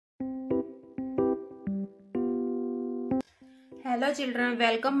Hello children,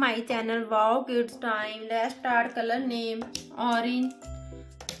 welcome my channel Wow Kids Time. Let's start. Color name: orange,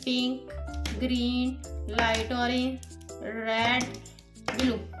 pink, green, light orange, red,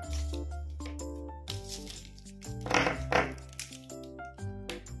 blue.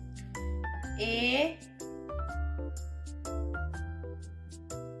 A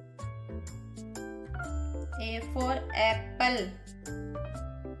for apple.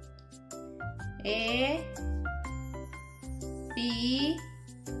 A P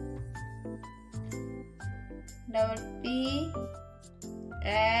double P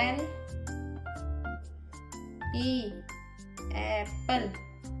L E apple.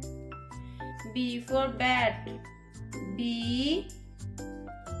 B for bat. B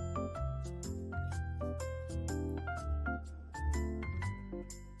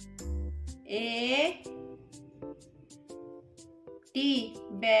A T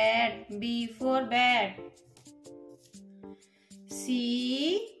bat. B for bat.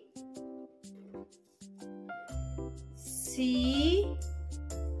 C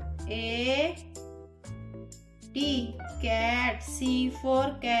A T cat. C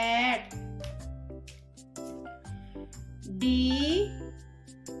for cat. D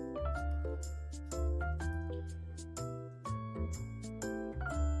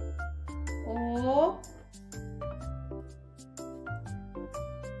O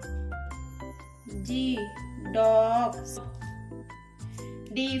G dog.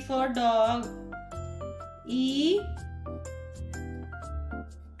 D for dog. E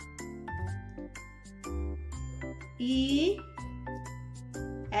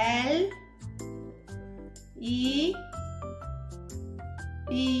L E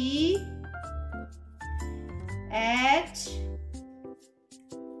P H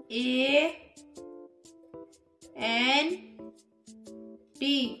A N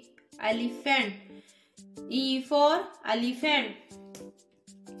T elephant. E for elephant.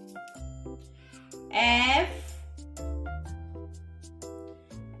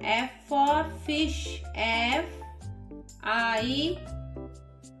 F for fish. F I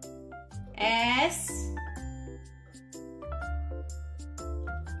S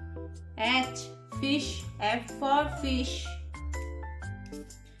H fish. F for fish.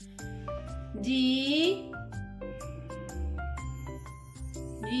 G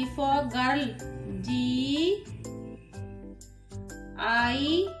for girl. G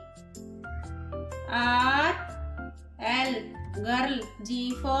I R L girl.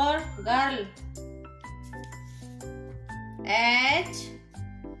 G for girl. H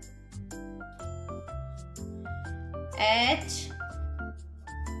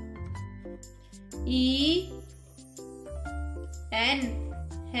E N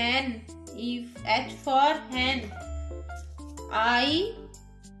hen. H for hen. I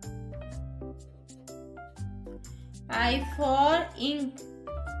for ink.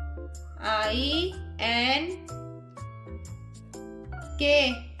 I N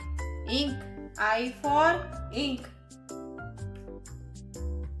K ink. I for ink.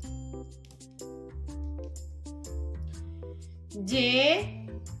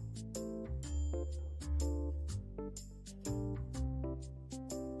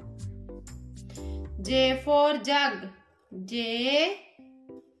 J for jug. J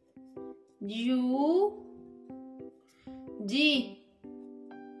U G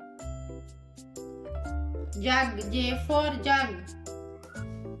jug. J for jug.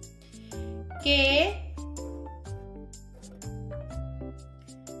 K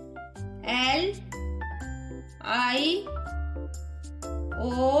L I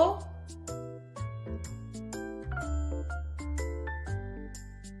O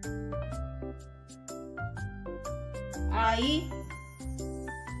I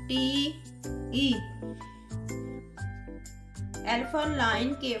T E. L for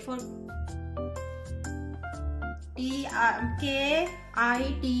line. K for K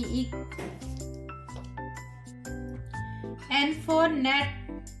I T E. N for net.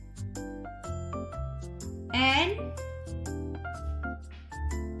 N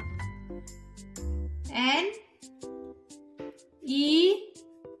E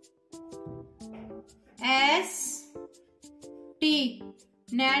S T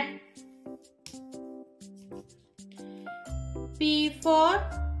net. P for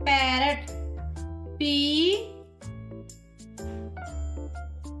parrot. P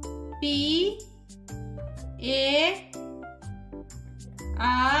A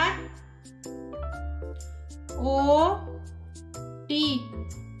R O T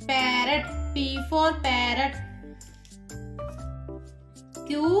parrot. P for parrot.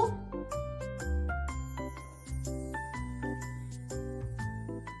 Q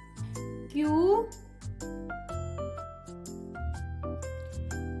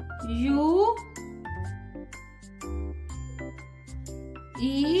U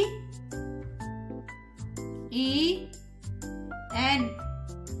E N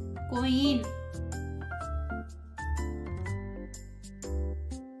queen.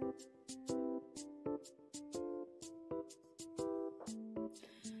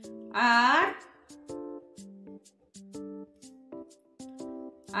 R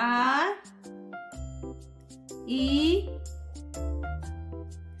E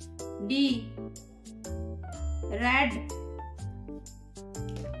D red.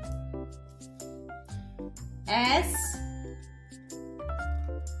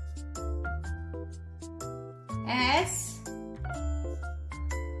 S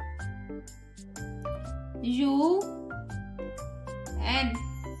U N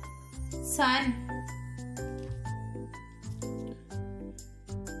sun.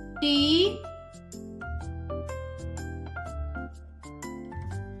 T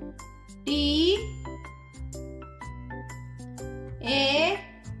A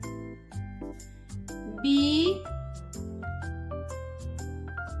B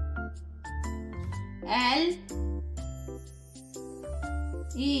L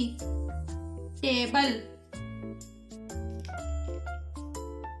E table.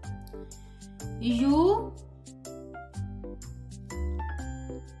 U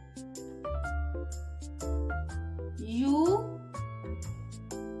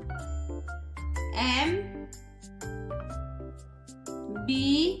M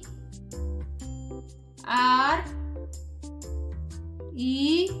B R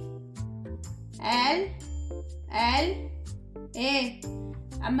E L A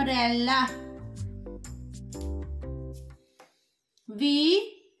umbrella.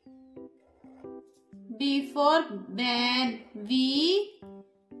 V for van. V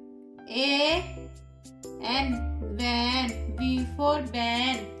A N van. V for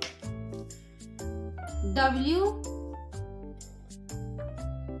van. W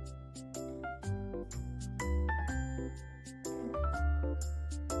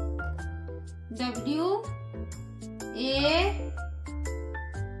A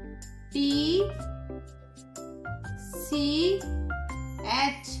T C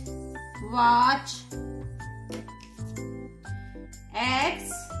H watch.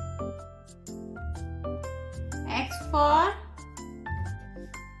 X for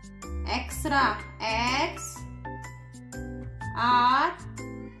extra. X R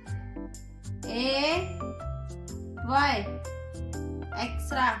A Y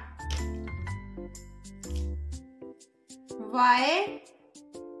extra.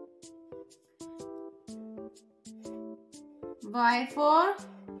 Y for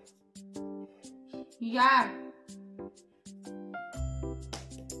yard.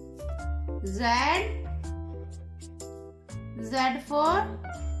 Z for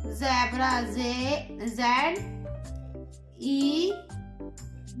zebra. Z E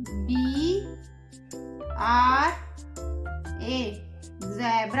B R A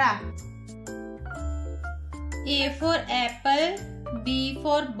zebra. A for apple. B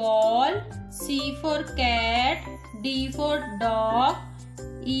for ball. C for cat. D for dog.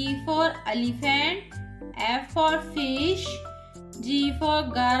 E for elephant. F for fish. G for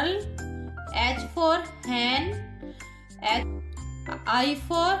girl. H for hen. I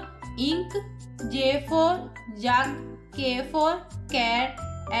for ink. J for jug. K for cat.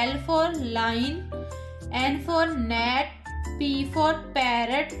 L for lion. N for net. P for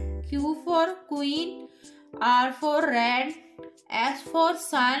parrot. Q for queen. R for red. S for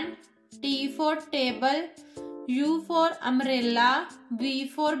sun. T for table. U for umbrella. V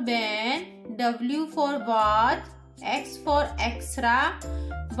for van. W for watch. X for extra.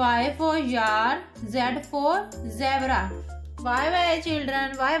 Y for yard. Z for zebra. Bye bye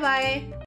children. Bye bye.